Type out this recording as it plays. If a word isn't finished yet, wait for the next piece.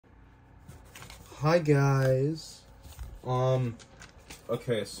Hi guys.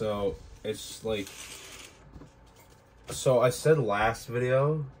 Okay, so it's like, so I said last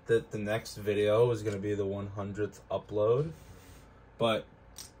video that the next video was gonna be the 100th upload, but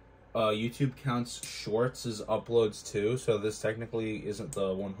YouTube counts shorts as uploads too, so this technically isn't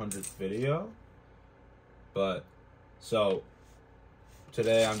the 100th video. But so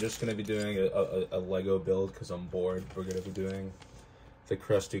today I'm just gonna be doing a Lego build because I'm bored. We're gonna be doing the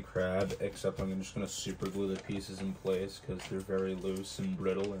Krusty Krab, except I'm just gonna super glue the pieces in place because they're very loose and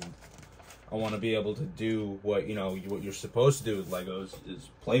brittle, and I want to be able to do what what you're supposed to do with Legos is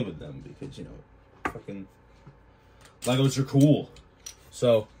play with them, because fucking Legos are cool.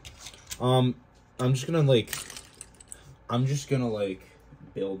 So I'm just gonna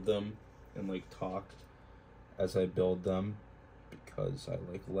build them and talk as I build them because I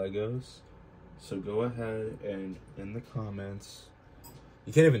like Legos. So go ahead and in the comments,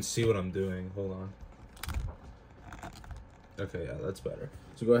 you can't even see what I'm doing. Hold on. Okay, yeah, that's better.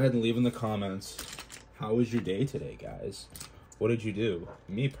 So go ahead and leave in the comments, how was your day today, guys? What did you do?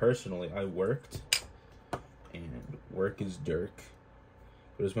 Me personally, I worked, and work is dirk.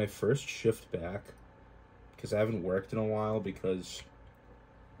 It was my first shift back because I haven't worked in a while because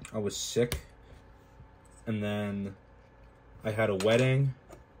I was sick, and then I had a wedding,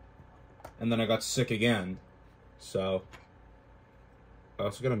 and then I got sick again. So I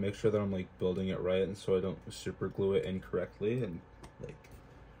also gotta make sure that I'm building it right, and so I don't super glue it incorrectly and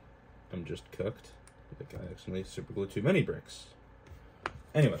I'm just cooked. I accidentally super glued too many bricks.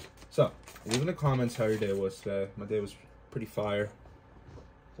 Anyway, so leave in the comments how your day was today. My day was pretty fire.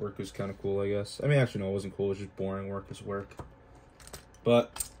 Work was kind of cool, I guess. I mean, actually no, it wasn't cool. It was just boring. Work is work.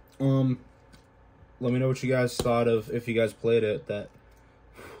 But let me know what you guys thought of, if you guys played it. Damn,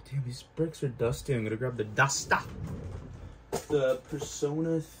 these bricks are dusty. I'm gonna grab the duster. The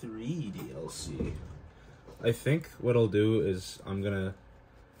Persona 3 DLC. I think what I'll do is I'm gonna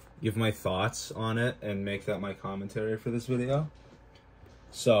give my thoughts on it and make that my commentary for this video.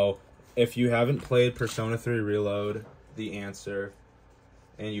 So if you haven't played Persona 3 Reload, the answer,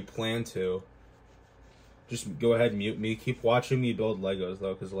 and you plan to, just go ahead and mute me. Keep watching me build Legos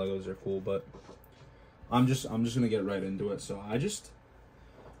though, because Legos are cool. But I'm just gonna get right into it. So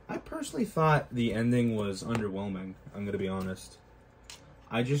I personally thought the ending was underwhelming. I'm gonna be honest.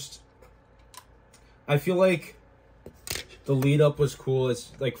 I feel like the lead up was cool.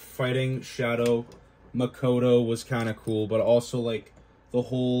 It's fighting Shadow Makoto was kind of cool, but also the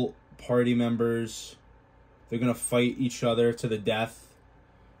whole party members, they're gonna fight each other to the death,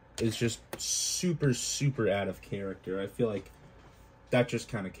 is just super, super out of character. I feel like that just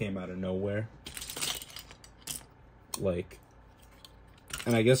kind of came out of nowhere.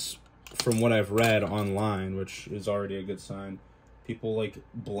 And I guess from what I've read online, which is already a good sign, people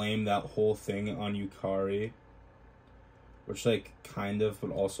blame that whole thing on Yukari, which kind of, but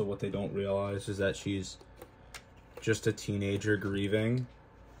also what they don't realize is that she's just a teenager grieving.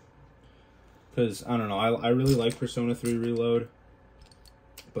 Because I don't know, I really like Persona 3 Reload,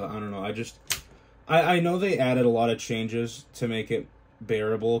 but I don't know, I know they added a lot of changes to make it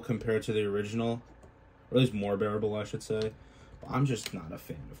bearable compared to the original, or at least more bearable, I should say. I'm just not a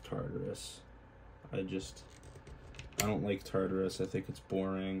fan of Tartarus. I don't like Tartarus. I think it's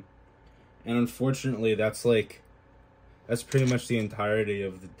boring. And unfortunately, that's pretty much the entirety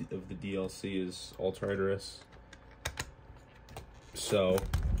of the DLC is all Tartarus. So,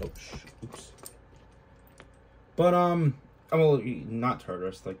 oops. But well, not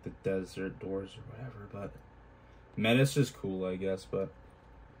Tartarus, the desert doors or whatever, but Menace is cool, I guess, but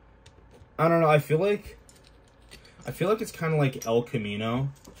I don't know, I feel like it's kind of like El Camino,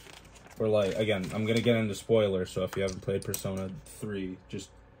 or again, I'm going to get into spoilers, so if you haven't played Persona 3,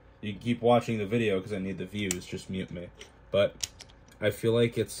 you keep watching the video because I need the views, just mute me. But I feel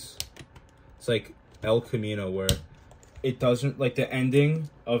like it's like El Camino, where it doesn't, the ending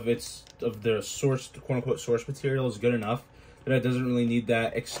of the source, quote-unquote, source material is good enough that it doesn't really need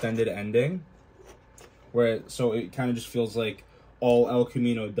that extended ending, so it kind of just feels like all El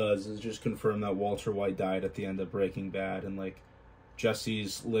Camino does is just confirm that Walter White died at the end of Breaking Bad, and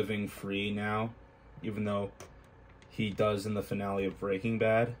Jesse's living free now, even though he does in the finale of Breaking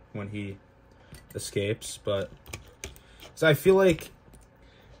Bad when he escapes. But so I feel like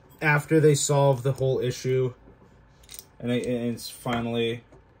after they solve the whole issue, and it's finally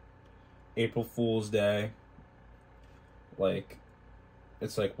April Fool's Day,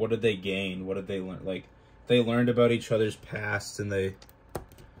 it's what did they gain? What did they learn? They learned about each other's past, and they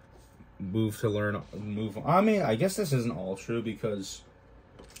move on. I mean, I guess this isn't all true, because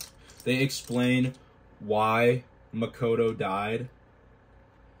they explain why Makoto died,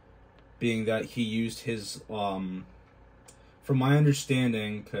 being that he used his, from my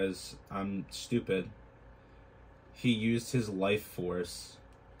understanding, because I'm stupid, he used his life force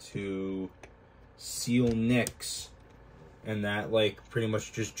to seal Nyx, and that, like, pretty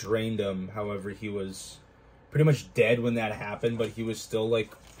much just drained him. However, he was pretty much dead when that happened, but he was still,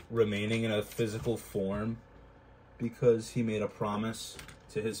 like, remaining in a physical form because he made a promise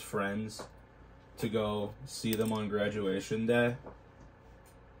to his friends to go see them on graduation day.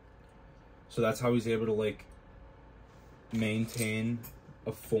 So that's how he's able to, like, maintain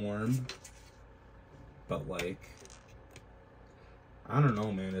a form. But, like, I don't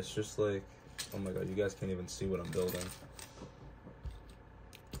know, man. It's just like, oh my god, you guys can't even see what I'm building.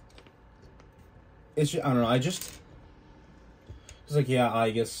 It's just, I don't know, it's like, yeah, I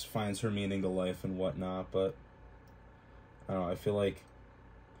guess finds her meaning to life and whatnot, but I don't know, I feel like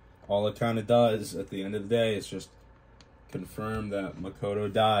all it kind of does at the end of the day is just confirm that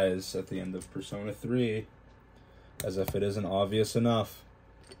Makoto dies at the end of Persona 3, as if it isn't obvious enough,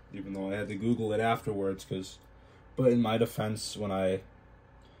 even though I had to Google it afterwards, but in my defense, when I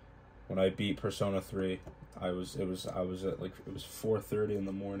beat Persona 3, I was at, like, it was 4:30 in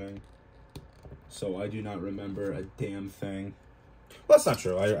the morning, so I do not remember a damn thing. Well, that's not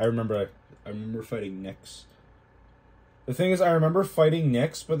true. I remember fighting Nyx. The thing is, I remember fighting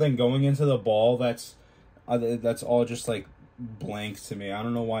Nyx, but then going into the ball, that's all just, like, blank to me. I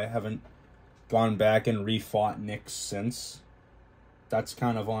don't know why I haven't gone back and refought Nyx since. That's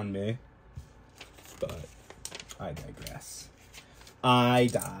kind of on me. But I digress. I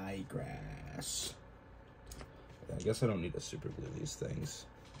guess I don't need to super glue these things.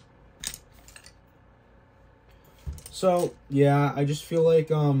 So, yeah, I just feel like,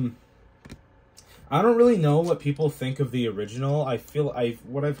 I don't really know what people think of the original.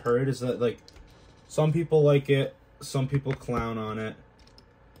 What I've heard is that, like, some people like it, some people clown on it.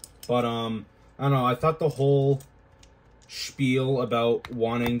 But, I don't know, I thought the whole spiel about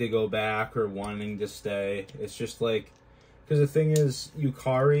wanting to go back or wanting to stay, it's just like, because the thing is,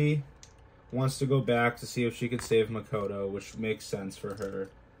 Yukari wants to go back to see if she could save Makoto, which makes sense for her.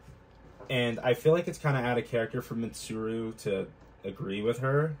 And I feel like it's kind of out of character for Mitsuru to agree with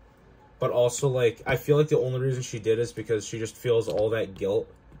her. But also, like, I feel like the only reason she did is because she just feels all that guilt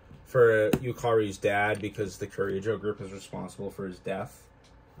for Yukari's dad, because the Kyoto group is responsible for his death.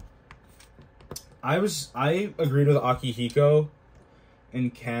 I agreed with Akihiko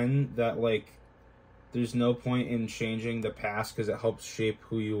and Ken that, like, there's no point in changing the past because it helps shape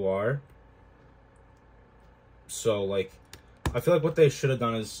who you are. So, like, I feel like what they should have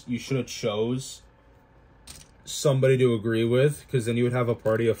done is you should have chose somebody to agree with, because then you would have a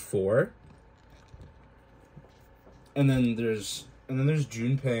party of 4. And then there's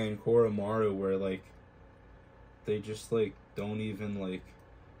Junpei and Koromaru, where, like, they just, like, don't even, like,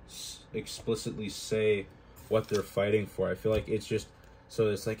 explicitly say what they're fighting for. I feel like it's just, so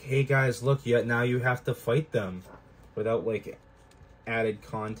it's like, hey guys, look, yet now you have to fight them, without, like, added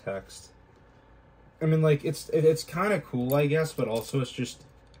context. I mean, like, it's kind of cool, I guess, but also it just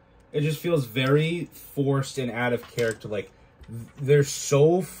feels very forced and out of character. Like, they're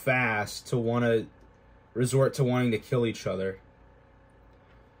so fast to want to resort to wanting to kill each other.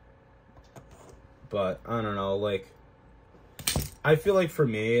 But, I don't know, like, I feel like for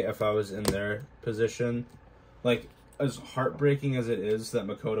me, if I was in their position, like, as heartbreaking as it is that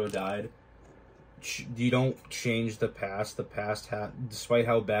Makoto died, you don't change the past. The past, despite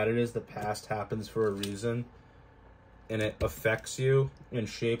how bad it is, the past happens for a reason, and it affects you and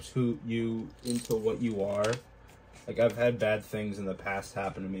shapes you into what you are. Like, I've had bad things in the past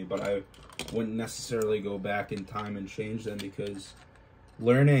happen to me, but I wouldn't necessarily go back in time and change them, because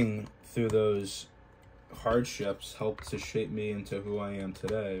learning through those hardships helped to shape me into who I am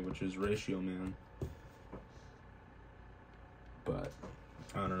today, which is Ratioman. But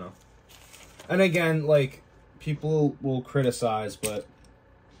I don't know. And again, like, people will criticize the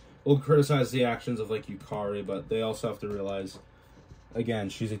actions of, like, Yukari, but they also have to realize, again,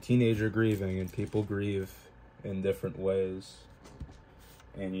 she's a teenager grieving, and people grieve in different ways.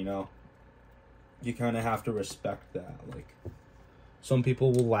 And, you know, you kind of have to respect that. Like, some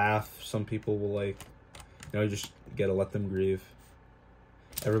people will laugh, some people will, like, you know, you just gotta let them grieve.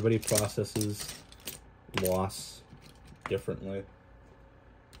 Everybody processes loss differently.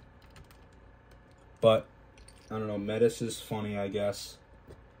 But, I don't know, Metis is funny, I guess.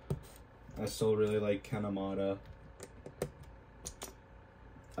 I still really like Kanemata.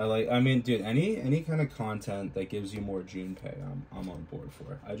 I mean, dude, any kind of content that gives you more Junpei, I'm on board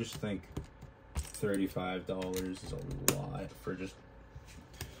for. I just think $35 is a lot for just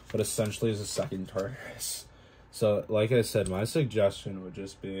what essentially is a second Tartarus. So, like I said, my suggestion would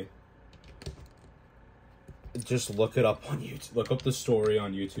just be just look it up on YouTube. Look up the story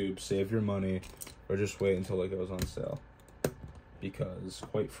on YouTube. Save your money, or just wait until it goes on sale. Because,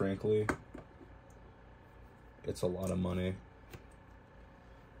 quite frankly, it's a lot of money.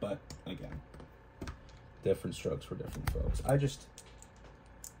 But again, different strokes for different folks.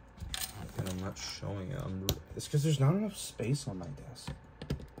 And I'm not showing it. It's because there's not enough space on my desk.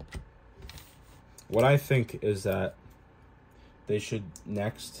 What I think is that they should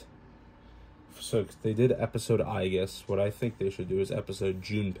next. So they did episode August. What I think they should do is episode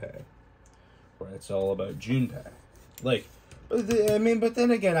Junpei, where it's all about Junpei. Like, but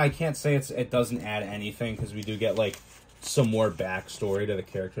then again, I can't say it doesn't add anything, because we do get like some more backstory to the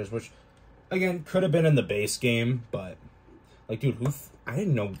characters, which again could have been in the base game. But like, dude, I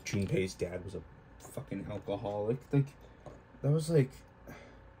didn't know Junpei's dad was a fucking alcoholic. Like, that was like, I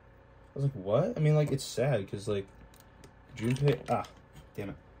was like, what? I mean, like, it's sad because like Junpei. Damn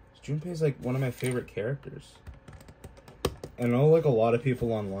it. Junpei's like one of my favorite characters. And I know like a lot of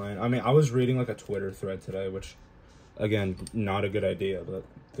people online. I mean, I was reading like a Twitter thread today, which again, not a good idea, but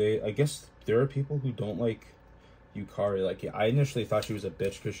I guess there are people who don't like Yukari. Like, I initially thought she was a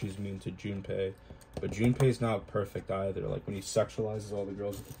bitch because she's mean to Junpei, but Junpei's not perfect either. Like, when he sexualizes all the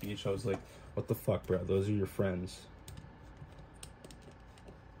girls at the beach, I was like, what the fuck, bro? Those are your friends.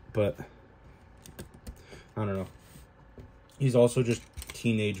 But I don't know. He's also just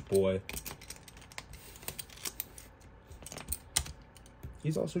teenage boy.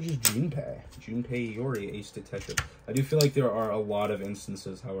 He's also just Junpei. Junpei Iori, ace detective. I do feel like there are a lot of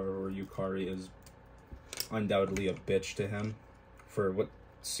instances, however, where Yukari is undoubtedly a bitch to him for what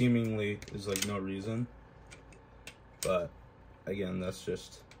seemingly is like no reason. But again, that's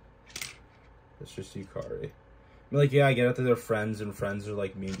just Yukari. I mean, like, yeah, I get it that they're friends and friends are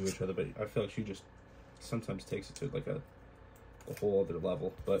like mean to each other, but I feel like she just sometimes takes it to like a whole other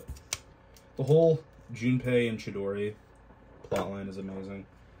level. But the whole Junpei and Chidori plotline is amazing.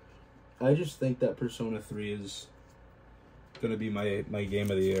 I just think that Persona 3 is gonna be my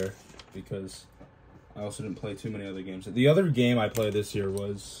game of the year, because I also didn't play too many other games. The other game I played this year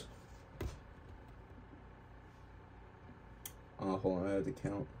was hold on, I had to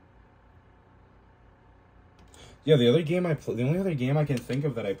count. Yeah, the only other game I can think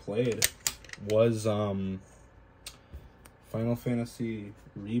of that I played was Final Fantasy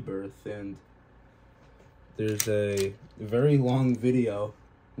Rebirth, and there's a very long video,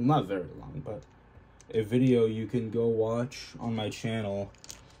 well, not very long, but a video you can go watch on my channel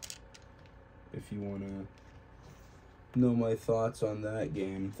if you want to know my thoughts on that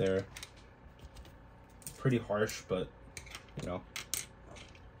game. They're pretty harsh, but, you know,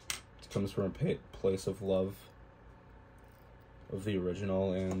 it comes from a place of love of the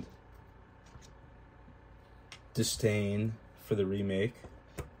original and disdain for the remake.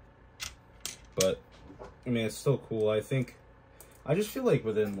 But I mean, it's still cool. I just feel like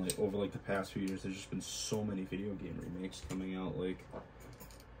over the past few years, there's just been so many video game remakes coming out. Like,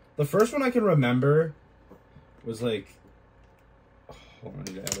 the first one I can remember was like, hold on, I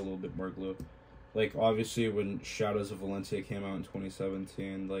need to add a little bit more glue. Like, obviously when Shadows of Valencia came out in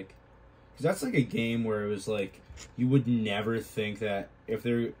 2017, like, because that's like a game where it was like, you would never think that if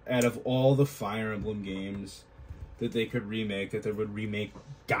they're, out of all the Fire Emblem games that they could remake, that they would remake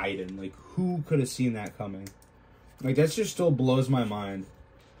Gaiden. Like, who could have seen that coming? Like, that just still blows my mind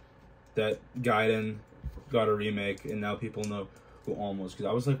that Gaiden got a remake and now people know who Alm was. Because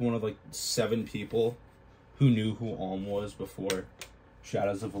I was like one of like 7 people who knew who Alm was before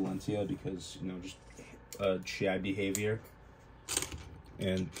Shadows of Valencia, because, you know, just Chad behavior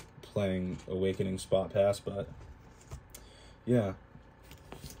and playing Awakening Spot Pass. But yeah,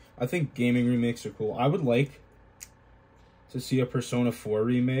 I think gaming remakes are cool. I would like to see a Persona 4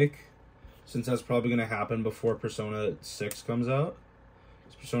 remake, since that's probably going to happen before Persona 6 comes out.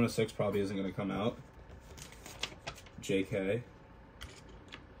 Persona 6 probably isn't going to come out. JK.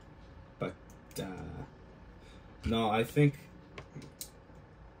 But, no, I think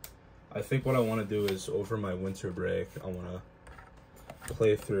what I want to do is, over my winter break, I want to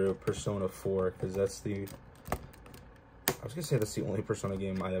play through Persona 4, because that's I was going to say that's the only Persona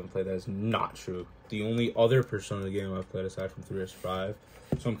game I haven't played. That is not true. The only other Persona game I've played aside from 3 is 5.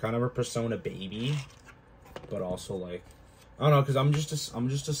 So I'm kind of a Persona baby, but also, like, I don't know, because I'm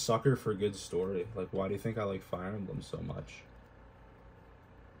just a sucker for a good story. Like, why do you think I like Fire Emblem so much?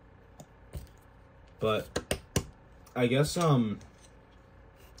 But I guess I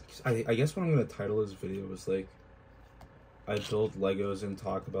guess what I'm gonna title this video is like, I build Legos and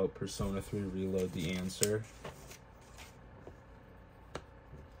talk about Persona 3 Reload: The Answer,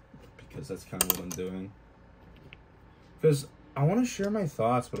 because that's kind of what I'm doing. Because I want to share my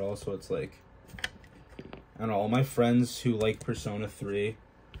thoughts, but also it's like, and all my friends who like Persona 3,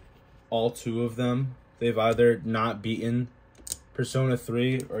 all 2 of them, they've either not beaten Persona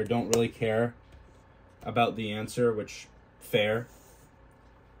 3 or don't really care about the answer, which, fair.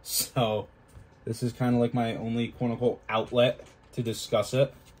 So, this is kind of like my only quote-unquote outlet to discuss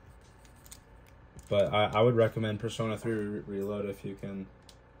it. But I would recommend Persona 3 Reload if you can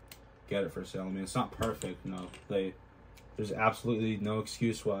get it for sale. I mean, it's not perfect, no. There's absolutely no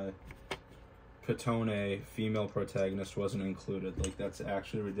excuse why Katone, female protagonist, wasn't included. Like, that's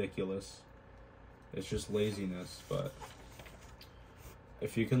actually ridiculous. It's just laziness, but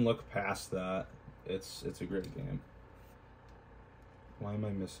if you can look past that, it's a great game. Why am I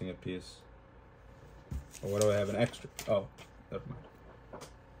missing a piece? Or what do I have an extra? Oh, never mind.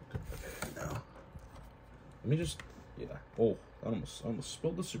 Okay, now. Let me just, yeah. Oh, I almost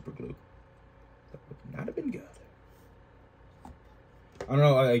spilled the super glue. That would not have been good. I don't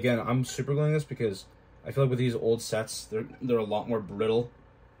know, again, I'm super gluing this because I feel like with these old sets, they're a lot more brittle.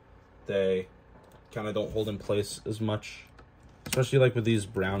 They kind of don't hold in place as much. Especially like with these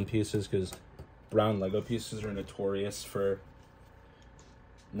brown pieces, because brown Lego pieces are notorious for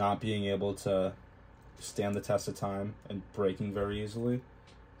not being able to stand the test of time and breaking very easily.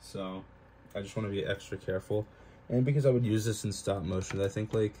 So I just want to be extra careful. And because I would use this in stop motion, I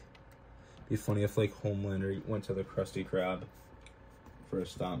think like it'd be funny if like Homelander went to the Krusty Krab for a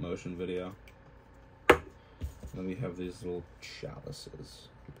stop motion video. Then we have these little chalices.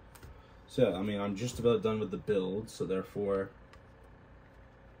 So I mean, I'm just about done with the build, so therefore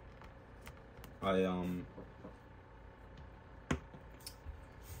I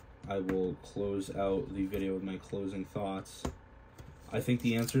will close out the video with my closing thoughts. I think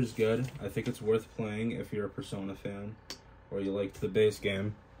the answer is good. I think it's worth playing if you're a Persona fan or you liked the base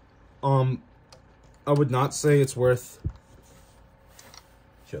game. I would not say it's worth.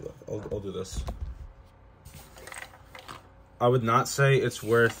 Here, look, I'll do this. I would not say it's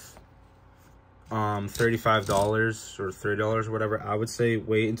worth $35 or $30 or whatever. I would say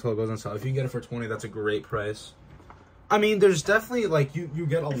wait until it goes on sale. If you can get it for $20, that's a great price. I mean, there's definitely like you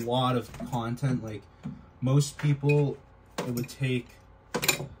get a lot of content. Like most people, it would take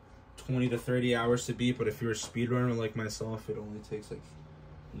 20 to 30 hours to beat, but if you're a speedrunner like myself, it only takes like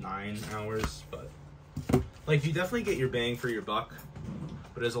 9 hours. But like you definitely get your bang for your buck,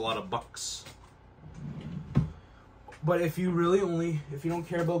 but there's a lot of bucks. But if you don't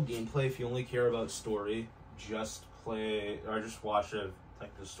care about gameplay, if you only care about story, just play or just watch the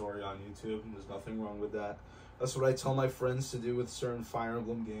story on YouTube. And there's nothing wrong with that. That's what I tell my friends to do with certain Fire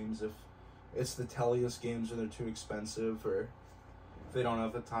Emblem games. If it's the Tellius games or they're too expensive or if they don't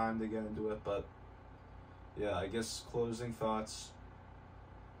have the time to get into it. But yeah, I guess closing thoughts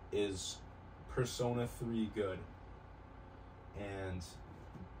is Persona 3 good. And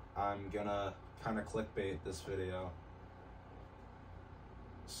I'm gonna kind of clickbait this video.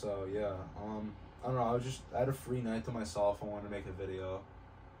 So yeah, I don't know, I had a free night to myself. I wanted to make a video,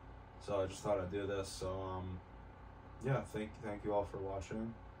 so I just thought I'd do this. So yeah, thank you all for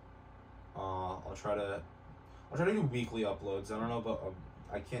watching. I'll try to do weekly uploads. I don't know about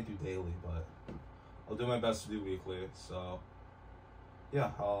I can't do daily, but I'll do my best to do weekly. So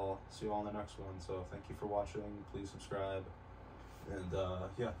yeah, I'll see you all in the next one. So thank you for watching. Please subscribe, and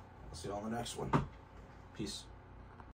yeah, I'll see you all in the next one. Peace.